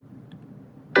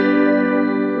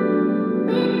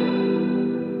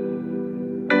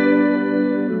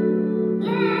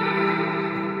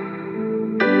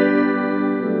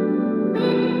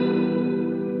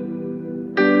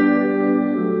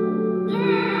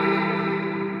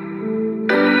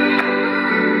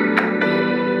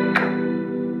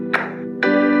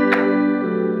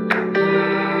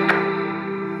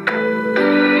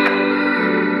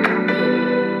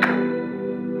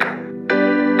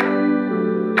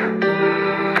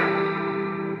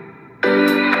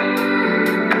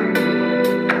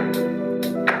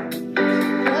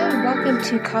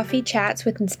to Coffee Chats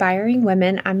with Inspiring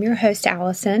Women. I'm your host,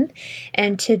 Allison,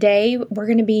 and today we're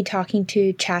going to be talking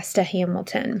to Chasta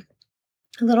Hamilton.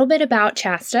 A little bit about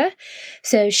Chasta.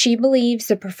 So she believes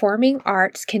the performing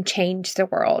arts can change the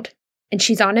world, and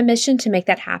she's on a mission to make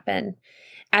that happen.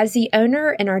 As the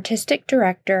owner and artistic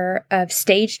director of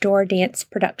Stage Door Dance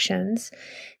Productions,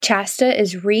 Chasta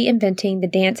is reinventing the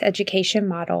dance education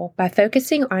model by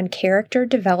focusing on character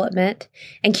development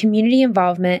and community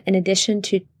involvement in addition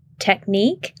to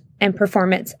technique and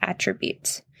performance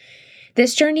attributes.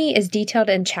 This journey is detailed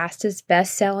in Chasta's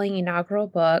best-selling inaugural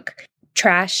book,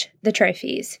 Trash the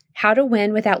Trophies: How to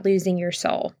Win Without Losing Your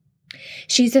Soul.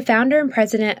 She's the founder and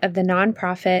president of the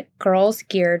nonprofit Girls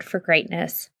Geared for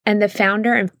Greatness and the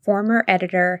founder and former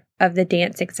editor of The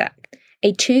Dance Exec.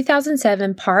 A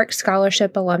 2007 Park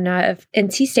Scholarship alumni of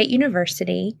NC State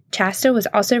University, Chasta was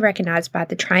also recognized by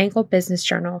the Triangle Business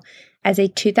Journal as a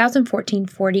 2014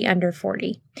 40 Under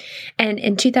 40, and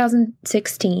in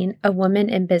 2016, a Woman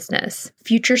in Business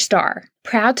Future Star.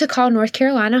 Proud to call North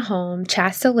Carolina home,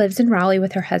 Chasta lives in Raleigh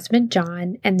with her husband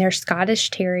John and their Scottish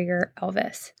Terrier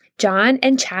Elvis. John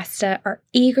and Chasta are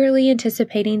eagerly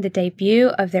anticipating the debut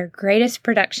of their greatest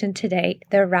production to date,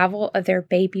 the arrival of their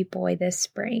baby boy this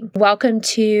spring. Welcome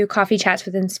to Coffee Chats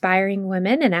with Inspiring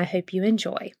Women, and I hope you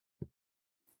enjoy.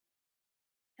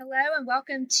 Hello, and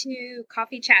welcome to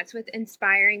Coffee Chats with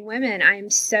Inspiring Women. I am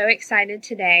so excited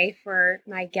today for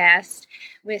my guest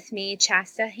with me,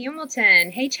 Chasta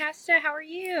Hamilton. Hey, Chasta, how are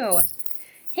you?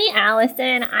 Hey,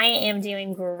 Allison. I am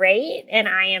doing great, and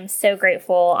I am so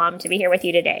grateful to be here with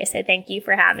you today. So thank you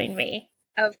for having me.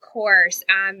 Of course.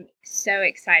 I'm so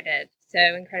excited. So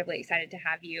incredibly excited to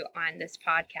have you on this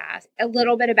podcast. A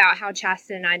little bit about how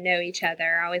Chasta and I know each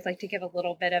other. I always like to give a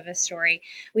little bit of a story.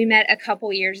 We met a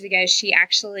couple years ago. She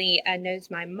actually knows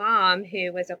my mom,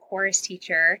 who was a chorus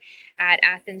teacher at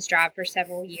Athens Drive for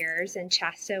several years, and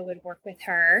Chasta would work with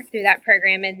her through that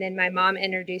program. And then my mom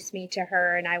introduced me to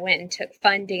her, and I went and took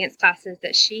fun dance classes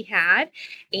that she had,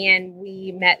 and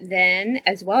we met then,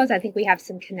 as well as I think we have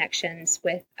some connections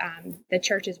with the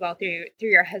church as well through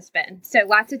your husband. So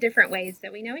lots of different ways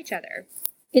that we know each other.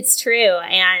 It's true.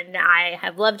 And I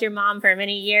have loved your mom for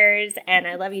many years, and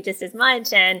I love you just as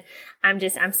much. And I'm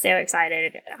so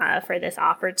excited for this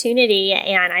opportunity.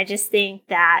 And I just think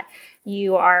that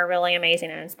you are a really amazing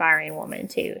and inspiring woman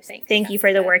too. So thank you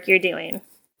for the work you're doing.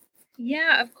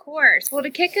 Yeah, of course. Well,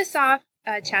 to kick us off,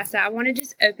 Chasta, I want to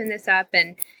just open this up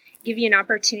and give you an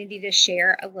opportunity to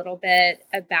share a little bit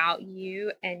about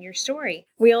you and your story.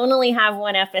 We only have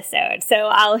one episode, so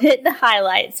I'll hit the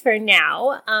highlights for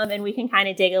now, and we can kind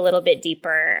of dig a little bit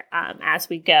deeper as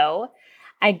we go.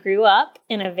 I grew up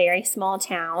in a very small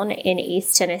town in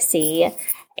East Tennessee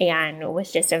and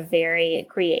was just a very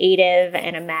creative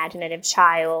and imaginative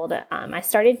child. I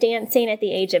started dancing at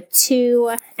the age of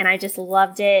 2, and I just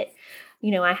loved it. You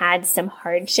know, I had some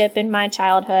hardship in my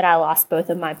childhood. I lost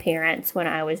both of my parents when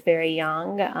I was very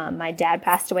young. My dad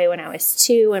passed away when I was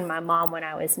 2 and my mom when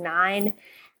I was 9.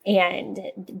 And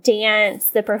dance,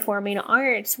 the performing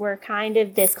arts were kind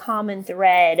of this common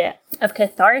thread of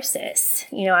catharsis.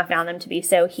 You know, I found them to be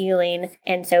so healing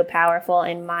and so powerful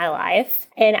in my life.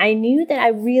 And I knew that I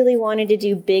really wanted to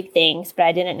do big things, but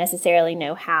I didn't necessarily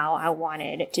know how I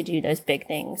wanted to do those big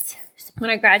things.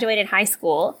 When I graduated high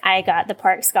school, I got the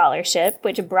Park Scholarship,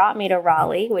 which brought me to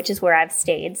Raleigh, which is where I've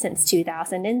stayed since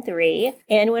 2003.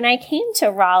 And when I came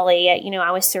to Raleigh, you know, I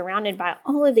was surrounded by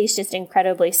all of these just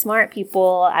incredibly smart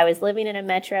people. I was living in a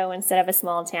metro instead of a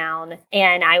small town.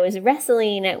 And I was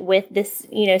wrestling with this,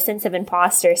 you know, sense of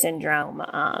imposter syndrome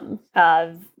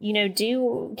of, you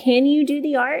know, can you do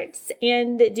the arts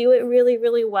and do it really,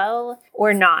 really well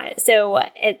or not? So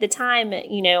at the time,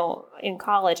 you know, in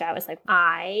college, I was like,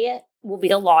 I will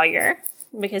be a lawyer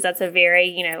because that's a very,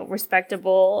 you know,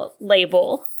 respectable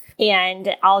label.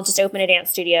 And I'll just open a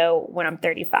dance studio when I'm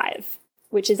 35,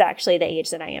 which is actually the age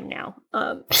that I am now.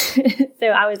 So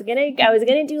I was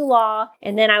gonna do law,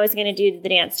 and then I was gonna do the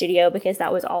dance studio because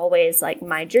that was always like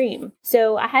my dream.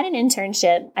 So I had an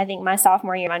internship, I think my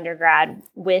sophomore year of undergrad,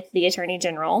 with the Attorney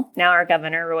General, now our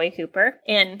governor, Roy Cooper,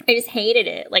 and I just hated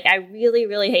it. Like I really,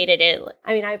 really hated it.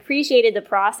 I mean, I appreciated the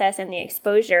process and the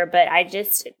exposure, but I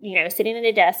just, you know, sitting at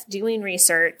a desk doing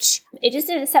research, it just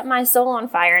didn't set my soul on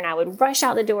fire, and I would rush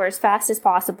out the door as fast as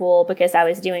possible because I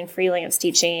was doing freelance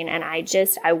teaching, and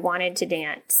I wanted to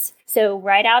dance. So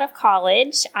right out of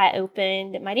college, I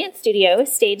opened my dance studio,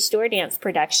 Stage Door Dance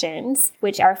Productions,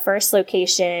 which our first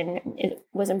location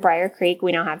was in Briar Creek.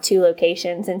 We now have 2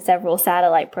 locations and several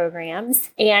satellite programs.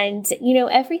 And, you know,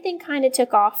 everything kind of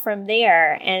took off from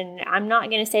there. And I'm not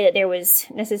going to say that there was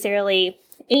necessarily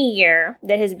any year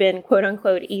that has been quote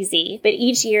unquote easy, but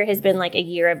each year has been like a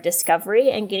year of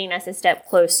discovery and getting us a step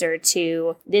closer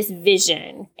to this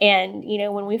vision. And,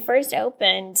 when we first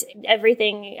opened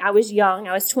everything, I was young,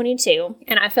 I was 22,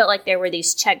 and I felt like there were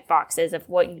these check boxes of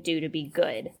what you do to be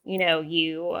good.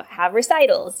 You have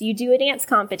recitals, you do a dance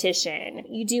competition,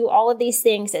 you do all of these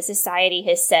things that society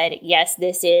has said, yes,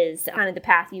 this is kind of the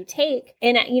path you take.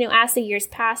 And, as the years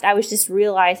passed, I was just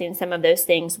realizing some of those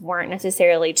things weren't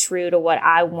necessarily true to what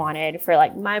I wanted for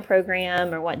like my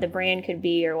program or what the brand could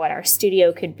be or what our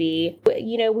studio could be.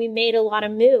 We made a lot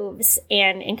of moves,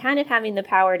 and kind of having the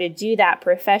power to do that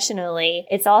professionally,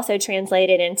 it's also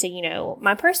translated into,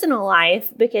 my personal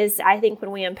life, because I think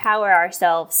when we empower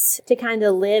ourselves to kind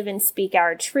of live and speak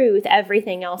our truth,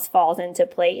 everything else falls into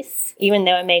place, even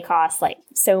though it may cost like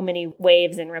so many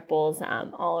waves and ripples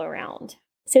all around.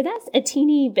 So that's a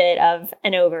teeny bit of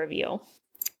an overview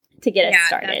to get us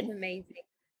started. That's amazing.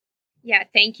 Yeah,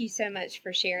 thank you so much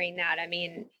for sharing that. I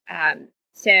mean,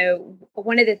 so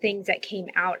one of the things that came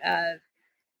out of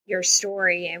your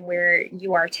story and where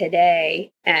you are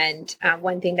today, and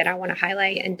one thing that I want to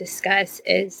highlight and discuss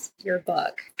is your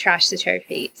book, Trash to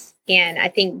Trophies. And I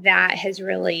think that has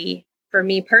really, for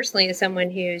me personally, as someone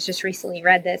who's just recently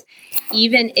read this,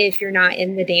 even if you're not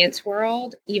in the dance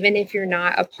world, even if you're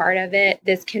not a part of it,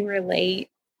 this can relate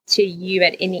to you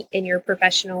in your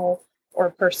professional or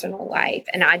personal life.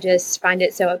 And I just find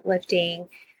it so uplifting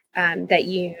that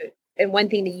you, and one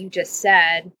thing that you just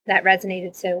said that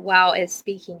resonated so well is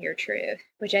speaking your truth,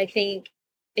 which I think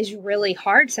is really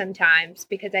hard sometimes,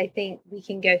 because I think we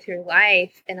can go through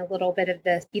life in a little bit of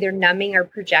this either numbing or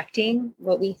projecting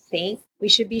what we think we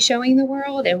should be showing the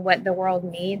world and what the world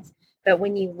needs. But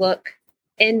when you look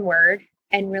inward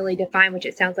and really define, which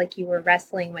it sounds like you were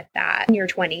wrestling with that in your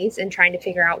 20s and trying to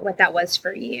figure out what that was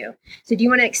for you. So do you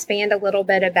want to expand a little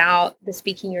bit about the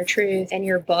Speaking Your Truth and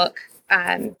your book,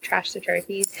 Trash to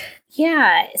Trophies?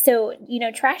 Yeah. So,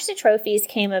 Trash to Trophies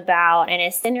came about and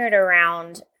is centered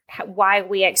around why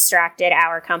we extracted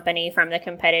our company from the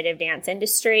competitive dance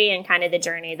industry and kind of the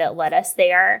journey that led us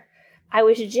there. I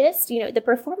was just, the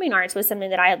performing arts was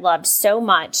something that I had loved so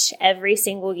much every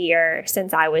single year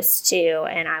since I was 2.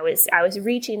 And I was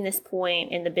reaching this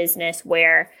point in the business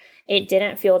where it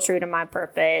didn't feel true to my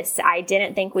purpose. I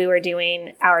didn't think we were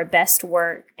doing our best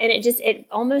work. And it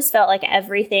almost felt like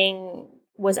everything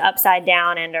was upside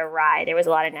down and awry. There was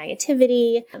a lot of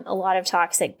negativity, a lot of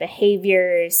toxic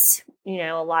behaviors,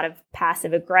 a lot of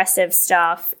passive aggressive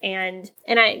stuff. And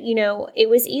it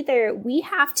was either we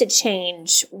have to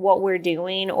change what we're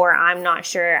doing, or I'm not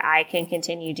sure I can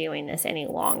continue doing this any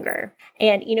longer.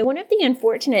 And, one of the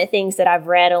unfortunate things that I've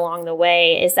read along the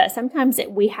way is that sometimes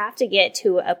we have to get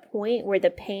to a point where the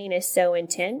pain is so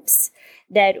intense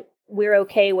that we're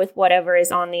okay with whatever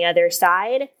is on the other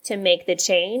side to make the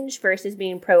change versus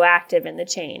being proactive in the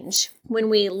change. When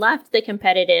we left the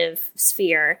competitive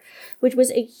sphere, which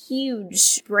was a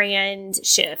huge brand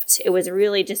shift, it was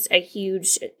really just a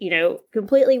huge,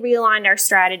 completely realigned our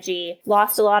strategy,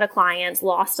 lost a lot of clients,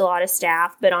 lost a lot of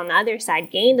staff, but on the other side,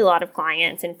 gained a lot of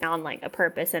clients and found like a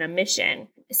purpose and a mission.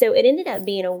 So it ended up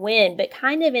being a win, but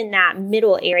kind of in that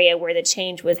middle area where the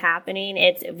change was happening,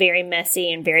 it's very messy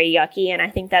and very yucky. And I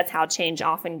think that's how change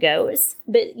often goes.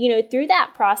 But, through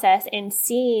that process and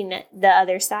seeing the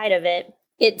other side of it,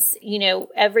 it's,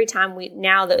 every time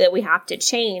now that we have to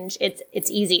change,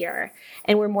 it's easier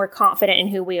and we're more confident in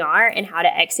who we are and how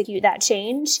to execute that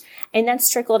change. And that's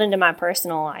trickled into my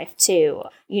personal life too.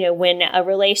 When a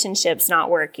relationship's not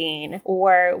working,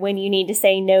 or when you need to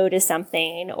say no to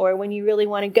something, or when you really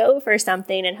want to go for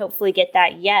something and hopefully get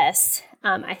that yes.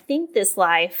 I think this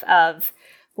life of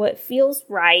what feels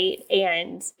right,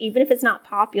 and even if it's not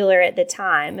popular at the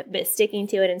time, but sticking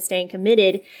to it and staying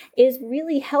committed is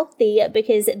really healthy,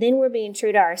 because then we're being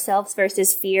true to ourselves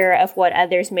versus fear of what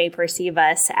others may perceive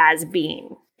us as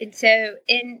being. And so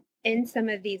in some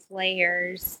of these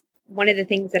layers, one of the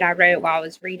things that I wrote while I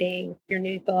was reading your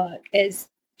new book is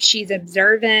she's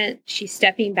observant, she's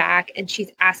stepping back, and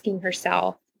she's asking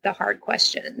herself the hard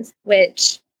questions,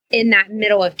 which in that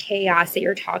middle of chaos that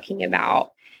you're talking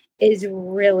about is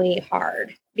really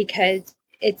hard, because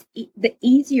it's the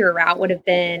easier route would have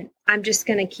been, I'm just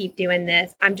going to keep doing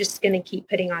this. I'm just going to keep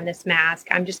putting on this mask.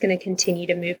 I'm just going to continue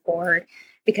to move forward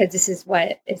because this is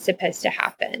what is supposed to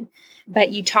happen.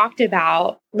 But you talked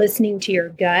about listening to your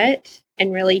gut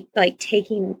and really like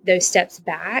taking those steps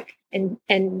back and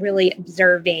really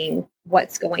observing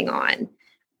what's going on,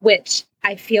 which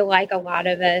I feel like a lot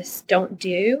of us don't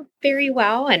do very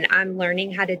well. And I'm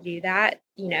learning how to do that,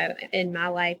 in my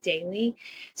life daily.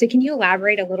 So can you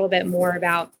elaborate a little bit more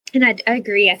about And I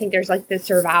agree. I think there's like the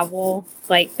survival,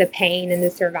 like the pain and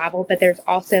the survival, but there's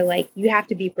also like you have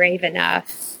to be brave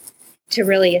enough to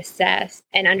really assess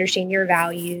and understand your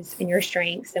values and your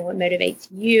strengths and what motivates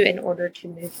you in order to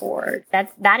move forward.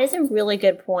 That is a really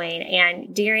good point.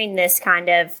 And during this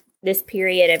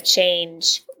period of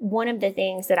change, one of the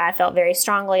things that I felt very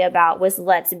strongly about was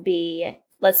let's be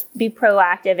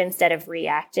proactive instead of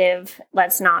reactive.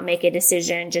 Let's not make a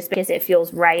decision just because it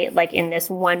feels right, like in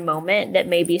this one moment that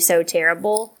may be so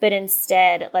terrible, but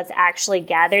instead let's actually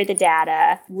gather the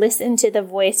data, listen to the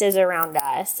voices around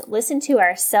us, listen to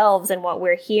ourselves and what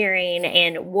we're hearing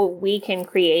and what we can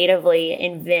creatively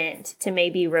invent to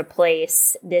maybe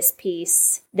replace this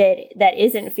piece that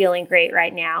isn't feeling great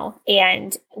right now.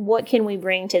 And what can we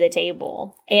bring to the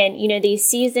table? And, these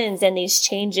seasons and these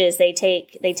changes, they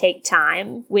take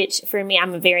time, which for me,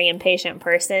 I'm a very impatient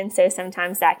person. So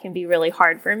sometimes that can be really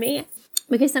hard for me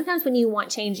because sometimes when you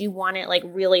want change, you want it like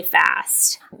really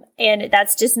fast. And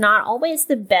that's just not always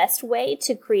the best way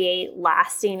to create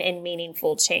lasting and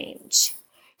meaningful change.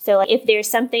 So like if there's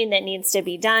something that needs to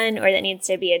be done or that needs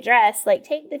to be addressed, like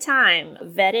take the time,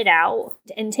 vet it out,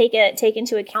 and take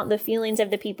into account the feelings of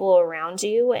the people around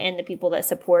you and the people that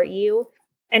support you.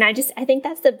 And I think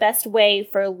that's the best way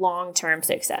for long-term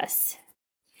success.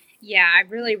 Yeah, I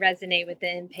really resonate with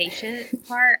the impatient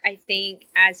part. I think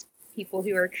as people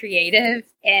who are creative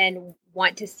and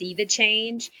want to see the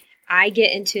change, I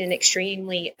get into an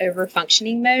extremely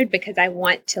over-functioning mode because I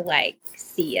want to like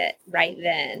see it right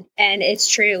then. And it's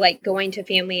true, like going to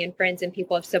family and friends and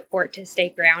people of support to stay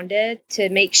grounded, to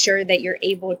make sure that you're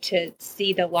able to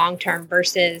see the long-term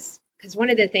versus, because one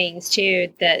of the things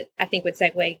too that I think would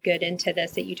segue good into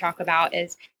this that you talk about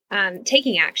is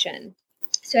taking action.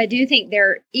 So I do think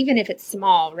even if it's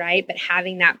small, right, but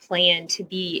having that plan to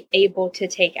be able to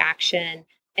take action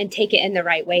and take it in the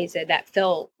right ways that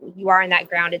feel you are in that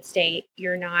grounded state.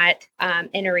 You're not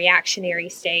in a reactionary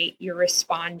state. You're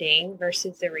responding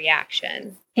versus the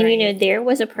reaction. Right? And, there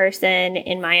was a person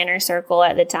in my inner circle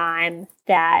at the time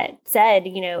that said,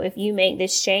 if you make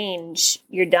this change,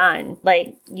 you're done.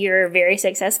 Like you're very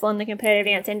successful in the competitive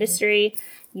dance industry.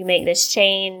 You make this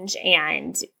change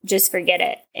and just forget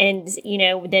it. And,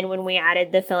 then when we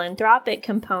added the philanthropic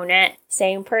component,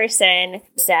 same person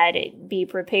said, be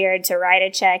prepared to write a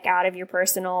check out of your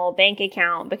personal bank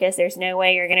account because there's no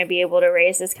way you're going to be able to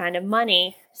raise this kind of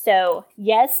money. So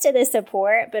yes to the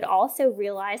support, but also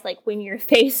realize like when you're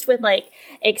faced with like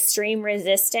extreme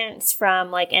resistance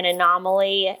from like an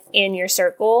anomaly in your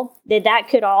circle, that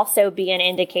could also be an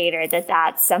indicator that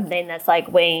that's something that's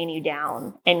like weighing you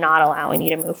down and not allowing you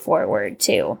to move forward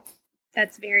too.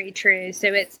 That's very true.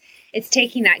 So it's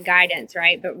taking that guidance,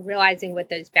 right? But realizing what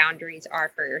those boundaries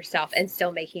are for yourself and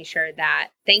still making sure that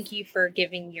thank you for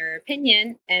giving your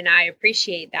opinion. And I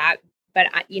appreciate that. But,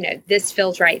 this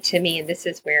feels right to me. And this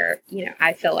is where,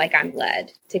 I feel like I'm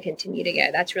led to continue to go.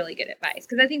 That's really good advice.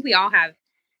 Because I think we all have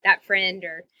that friend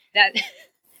or that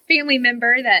family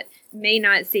member that may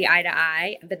not see eye to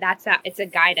eye. But it's a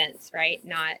guidance, right?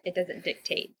 It doesn't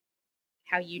dictate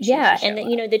how you choose to show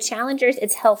and the challengers,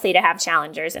 it's healthy to have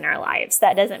challengers in our lives.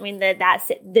 That doesn't mean that's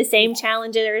the same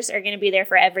challengers are going to be there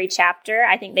for every chapter.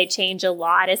 I think they change a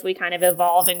lot as we kind of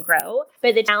evolve and grow.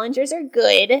 But the challengers are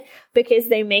good because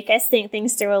they make us think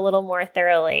things through a little more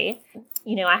thoroughly.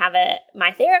 I have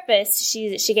my therapist,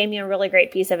 she gave me a really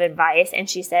great piece of advice, and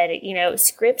she said,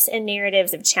 scripts and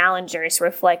narratives of challengers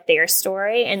reflect their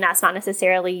story, and that's not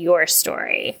necessarily your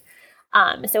story.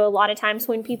 So a lot of times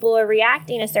when people are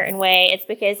reacting a certain way, it's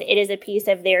because it is a piece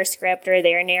of their script or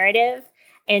their narrative.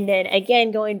 And then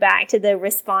again, going back to the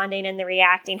responding and the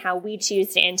reacting, how we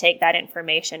choose to intake that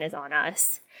information is on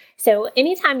us. So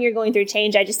anytime you're going through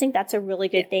change, I just think that's a really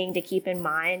good thing to keep in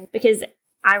mind because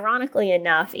ironically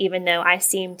enough, even though I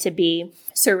seem to be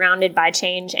surrounded by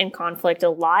change and conflict a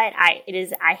lot,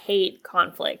 I hate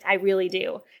conflict. I really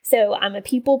do. So I'm a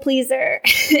people pleaser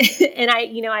and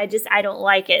I don't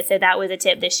like it. So that was a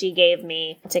tip that she gave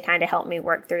me to kind of help me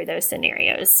work through those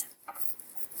scenarios.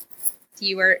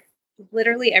 You were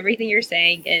literally everything you're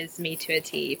saying is me to a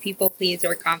T. People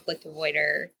pleaser, conflict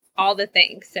avoider, all the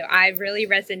things. So I really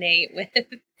resonate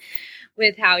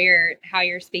with how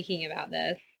you're speaking about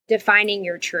this. Defining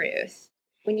your truth.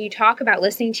 When you talk about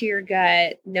listening to your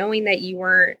gut, knowing that you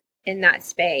weren't in that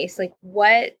space, like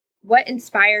what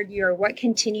inspired you or what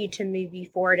continued to move you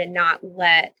forward and not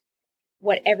let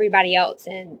what everybody else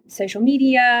in social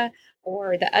media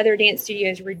or the other dance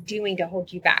studios were doing to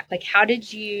hold you back? Like, how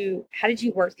did you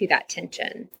work through that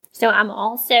tension? So I'm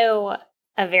also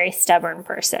a very stubborn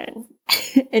person.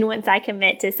 And once I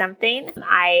commit to something,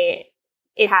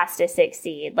 it has to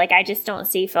succeed. Like, I just don't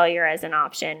see failure as an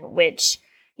option, which,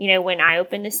 when I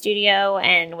opened the studio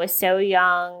and was so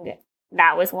young,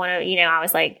 that was one of, I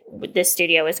was like, this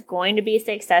studio is going to be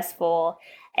successful.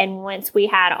 And once we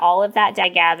had all of that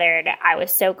gathered, I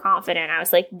was so confident. I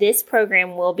was like, this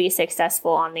program will be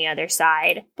successful on the other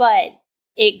side. But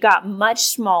it got much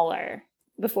smaller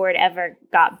before it ever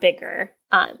got bigger.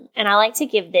 And I like to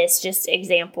give this just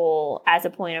example as a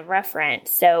point of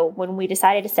reference. So when we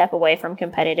decided to step away from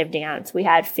competitive dance, we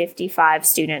had 55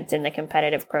 students in the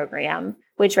competitive program,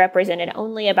 which represented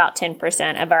only about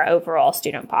 10% of our overall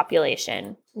student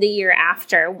population. The year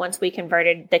after, once we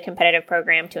converted the competitive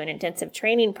program to an intensive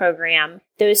training program,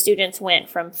 those students went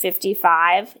from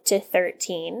 55 to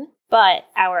 13, but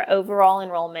our overall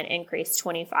enrollment increased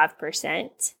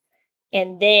 25%.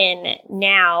 And then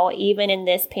now, even in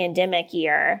this pandemic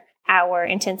year, our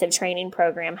intensive training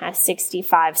program has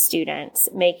 65 students,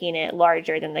 making it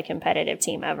larger than the competitive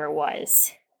team ever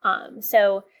was.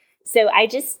 So I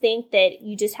just think that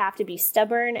you just have to be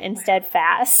stubborn and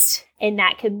steadfast. And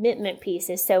that commitment piece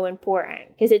is so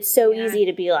important because it's so easy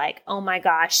to be like, oh my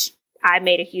gosh, I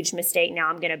made a huge mistake. Now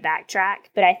I'm going to backtrack.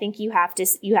 But I think you have to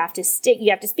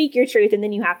speak your truth, and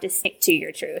then you have to stick to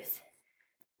your truth.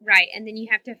 Right. And then you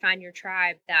have to find your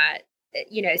tribe that,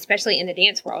 especially in the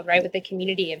dance world, right, with the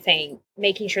community of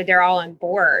making sure they're all on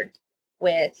board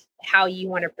with how you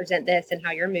want to present this and how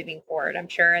you're moving forward. I'm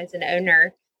sure as an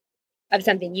owner of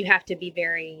something, you have to be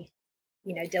very,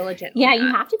 diligent. Yeah,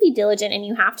 you have to be diligent, and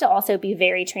you have to also be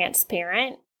very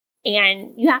transparent,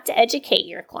 and you have to educate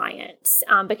your clients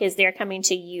because they're coming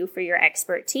to you for your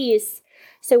expertise.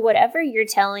 So whatever you're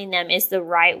telling them is the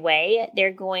right way,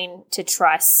 they're going to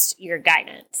trust your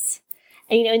guidance.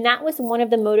 And, that was one of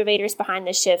the motivators behind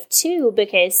the shift too,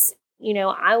 because,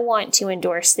 I want to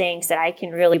endorse things that I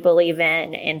can really believe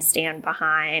in and stand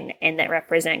behind and that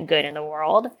represent good in the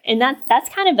world. And that's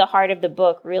kind of the heart of the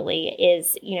book really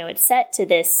is, it's set to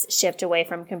this shift away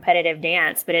from competitive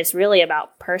dance, but it's really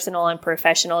about personal and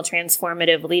professional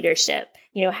transformative leadership.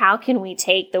 How can we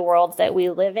take the worlds that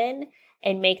we live in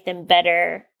and make them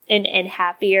better and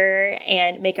happier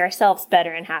and make ourselves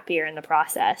better and happier in the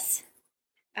process.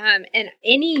 And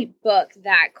any book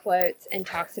that quotes and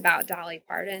talks about Dolly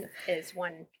Parton is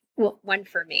one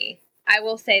for me. I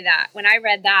will say that when I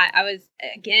read that, I was,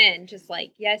 again, just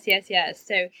like, yes, yes, yes.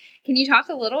 So can you talk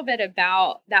a little bit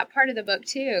about that part of the book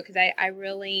too? Because I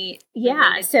really...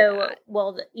 Yeah. So,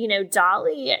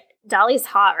 Dolly's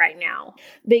hot right now.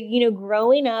 But,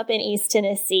 growing up in East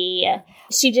Tennessee,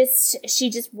 she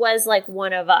just was like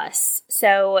one of us.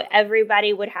 So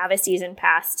everybody would have a season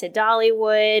pass to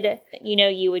Dollywood.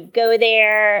 You would go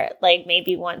there like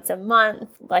maybe once a month.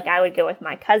 Like I would go with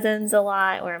my cousins a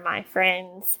lot or my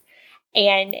friends.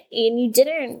 And you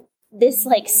didn't, this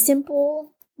like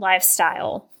simple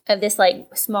lifestyle of this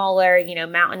like smaller,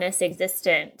 mountainous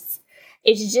existence.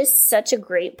 It's just such a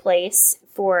great place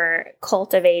for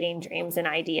cultivating dreams and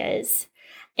ideas.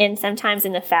 And sometimes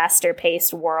in the faster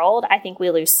paced world, I think we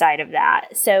lose sight of that.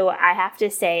 So I have to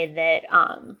say that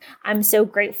I'm so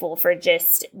grateful for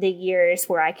just the years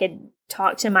where I could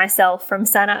talk to myself from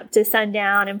sunup to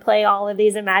sundown and play all of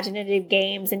these imaginative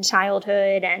games in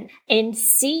childhood and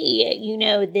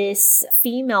see, this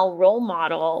female role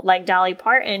model like Dolly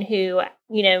Parton, who,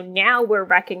 now we're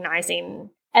recognizing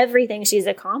everything she's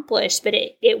accomplished, but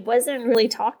it wasn't really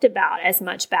talked about as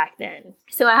much back then.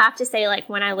 So I have to say, like,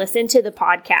 when I listen to the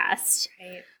podcast,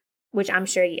 right, which I'm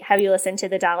sure have you listened to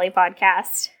the Dolly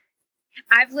podcast?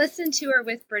 I've listened to her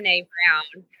with Brene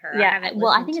Brown. Yeah.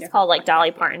 Well, I think it's called like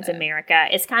Dolly Parton's America.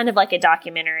 It's kind of like a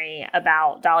documentary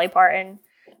about Dolly Parton,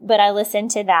 but I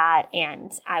listened to that and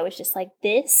I was just like,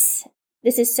 this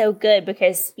is so good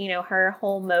because, her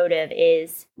whole motive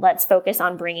is let's focus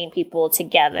on bringing people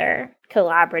together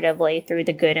collaboratively through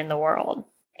the good in the world.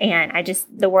 And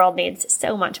the world needs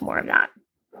so much more of that.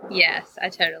 Yes, I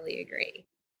totally agree.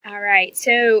 All right.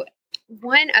 So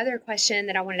one other question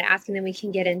that I wanted to ask, and then we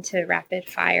can get into rapid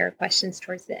fire questions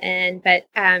towards the end. But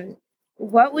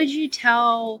what would you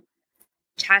tell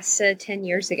Chasta 10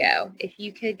 years ago if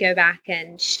you could go back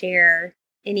and share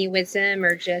any wisdom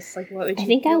or just like what would you? I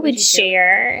think I would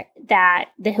share that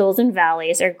the hills and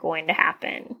valleys are going to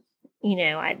happen.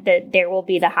 There will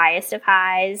be the highest of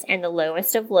highs and the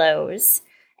lowest of lows,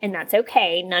 and that's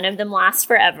okay. None of them last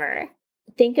forever.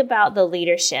 Think about the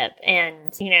leadership.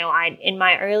 And, in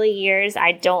my early years,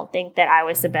 I don't think that I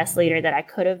was the best leader that I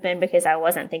could have been because I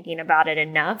wasn't thinking about it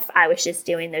enough. I was just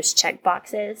doing those check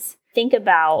boxes.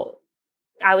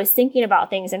 I was thinking about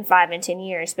things in 5 and 10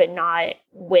 years, but not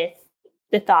with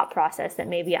the thought process that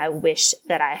maybe I wish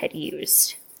that I had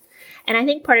used. And I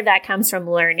think part of that comes from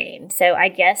learning. So I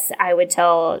guess I would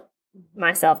tell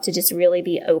myself to just really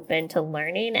be open to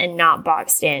learning and not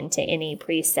boxed into any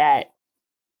preset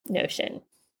notion.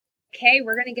 Okay,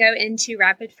 we're going to go into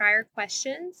rapid fire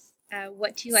questions.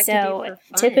 What do you like to do for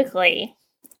fun? Typically,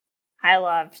 I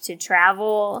love to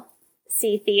travel,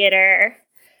 see theater,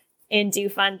 and do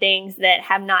fun things that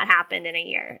have not happened in a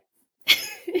year.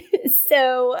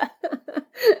 So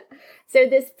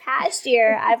this past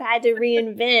year, I've had to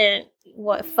reinvent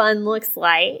what fun looks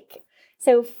like.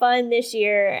 So fun this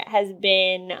year has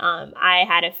been, I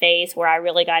had a phase where I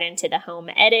really got into the home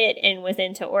edit and was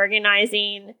into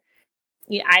organizing.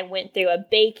 I went through a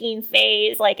baking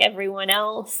phase like everyone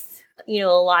else. A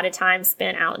lot of time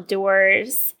spent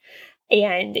outdoors.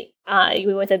 And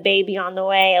with a baby on the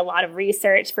way, a lot of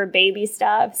research for baby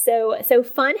stuff. So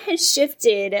fun has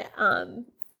shifted,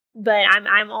 but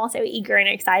I'm also eager and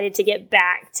excited to get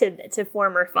back to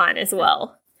former fun as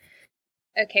well.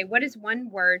 Okay, what is one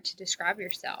word to describe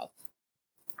yourself?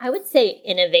 I would say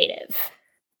innovative.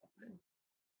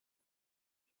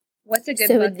 What's a good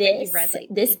book that you've read lately?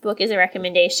 This book is a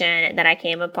recommendation that I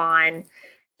came upon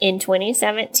in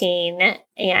 2017,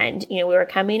 and we were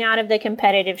coming out of the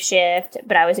competitive shift,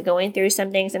 but I was going through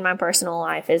some things in my personal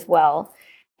life as well,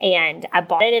 and I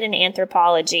bought it at an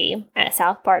Anthropologie at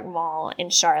South Park Mall in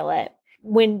Charlotte.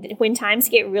 When times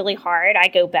get really hard, I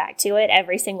go back to it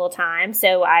every single time.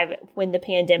 So when the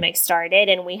pandemic started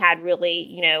and we had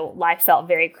really, life felt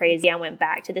very crazy, I went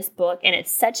back to this book, and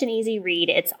it's such an easy read.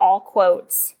 It's all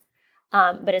quotes,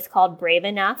 but it's called Brave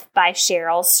Enough by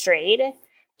Cheryl Strayed.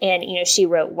 And, she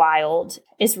wrote Wild,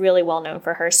 is really well known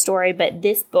for her story. But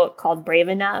this book called Brave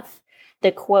Enough,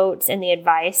 the quotes and the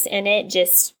advice in it,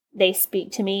 they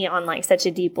speak to me on like such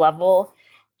a deep level.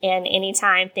 And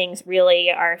anytime things really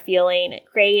are feeling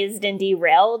crazed and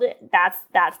derailed,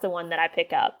 that's the one that I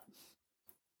pick up.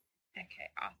 Okay,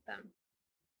 awesome.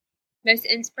 Most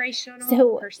inspirational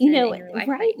person in your life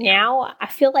right now, I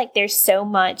feel like there's so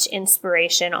much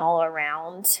inspiration all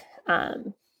around.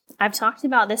 I've talked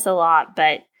about this a lot,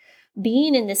 but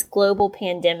being in this global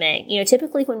pandemic,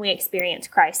 typically when we experience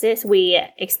crisis, we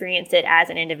experience it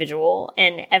as an individual,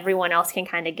 and everyone else can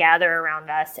kind of gather around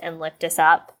us and lift us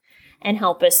up and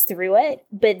help us through it.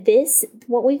 But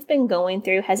what we've been going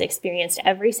through has experienced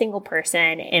every single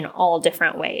person in all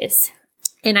different ways.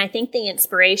 And I think the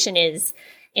inspiration is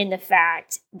in the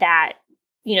fact that,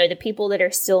 the people that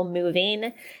are still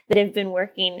moving, that have been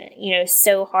working,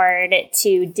 so hard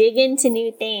to dig into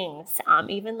new things,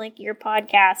 even like your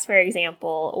podcast, for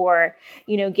example, or,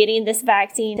 getting this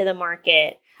vaccine to the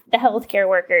market, the healthcare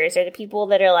workers, or the people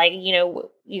that are like,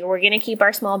 we're going to keep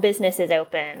our small businesses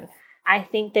open. I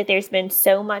think that there's been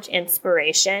so much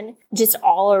inspiration just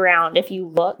all around if you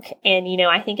look. And,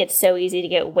 I think it's so easy to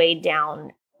get weighed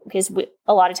down because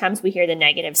a lot of times we hear the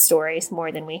negative stories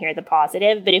more than we hear the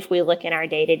positive. But if we look in our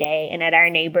day-to-day and at our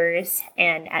neighbors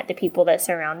and at the people that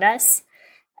surround us,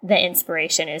 the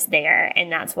inspiration is there.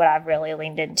 And that's what I've really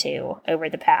leaned into over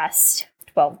the past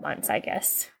 12 months, I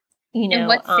guess. And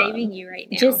what's saving you right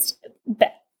now? Just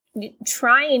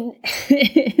trying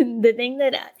the thing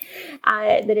that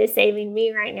is saving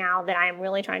me right now that I'm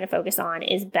really trying to focus on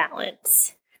is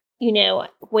balance.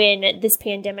 When this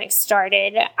pandemic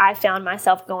started, I found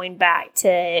myself going back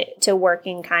to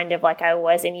working kind of like I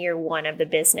was in year one of the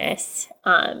business,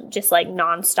 just like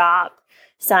nonstop,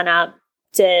 sun up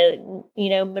to,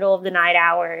 middle of the night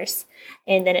hours.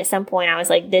 And then at some point I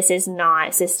was like, this is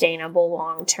not sustainable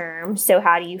long term. So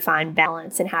how do you find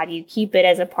balance and how do you keep it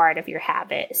as a part of your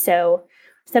habit? So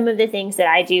some of the things that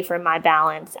I do for my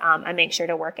balance, I make sure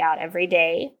to work out every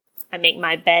day. I make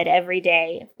my bed every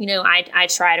day. I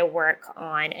try to work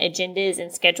on agendas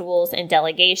and schedules and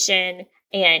delegation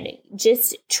and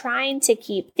just trying to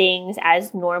keep things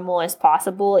as normal as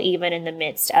possible, even in the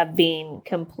midst of being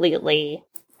completely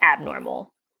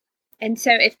abnormal. And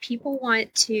so if people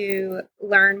want to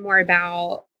learn more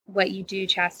about what you do,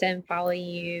 Chasta, and follow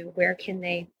you, where can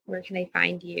they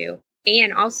find you?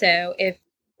 And also if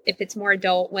it's more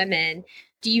adult women,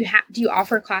 do you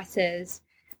offer classes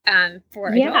for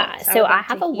adults? Yeah, so I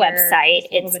have a website.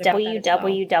 It's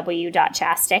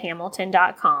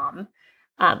www.chastahamilton.com.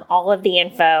 All of the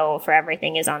info for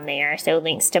everything is on there. So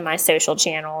links to my social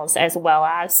channels as well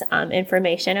as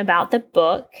information about the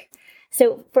book.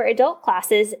 So for adult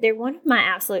classes, they're one of my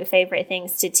absolute favorite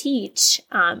things to teach.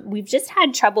 We've just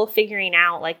had trouble figuring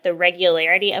out like the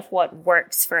regularity of what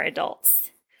works for adults.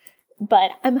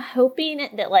 But I'm hoping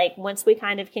that like once we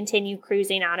kind of continue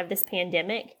cruising out of this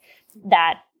pandemic,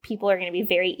 that people are going to be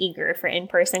very eager for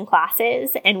in-person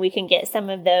classes and we can get some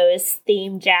of those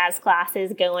themed jazz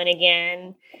classes going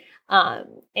again.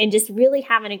 and just really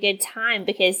having a good time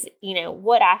because,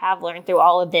 what I have learned through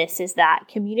all of this is that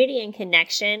community and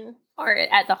connection are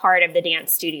at the heart of the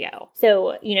dance studio.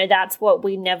 So, that's what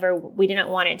we didn't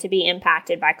want it to be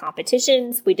impacted by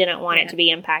competitions. We didn't want it to be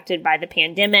impacted by the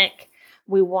pandemic.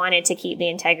 We wanted to keep the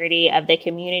integrity of the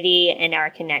community and our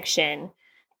connection.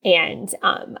 And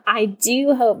I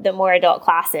do hope that more adult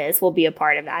classes will be a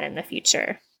part of that in the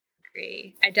future.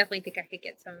 Agree. I definitely think I could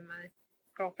get some of my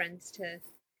girlfriends to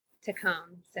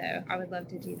come. So I would love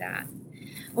to do that.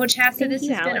 Well, Chasta, this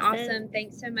has been awesome.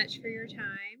 Thanks so much for your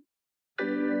time.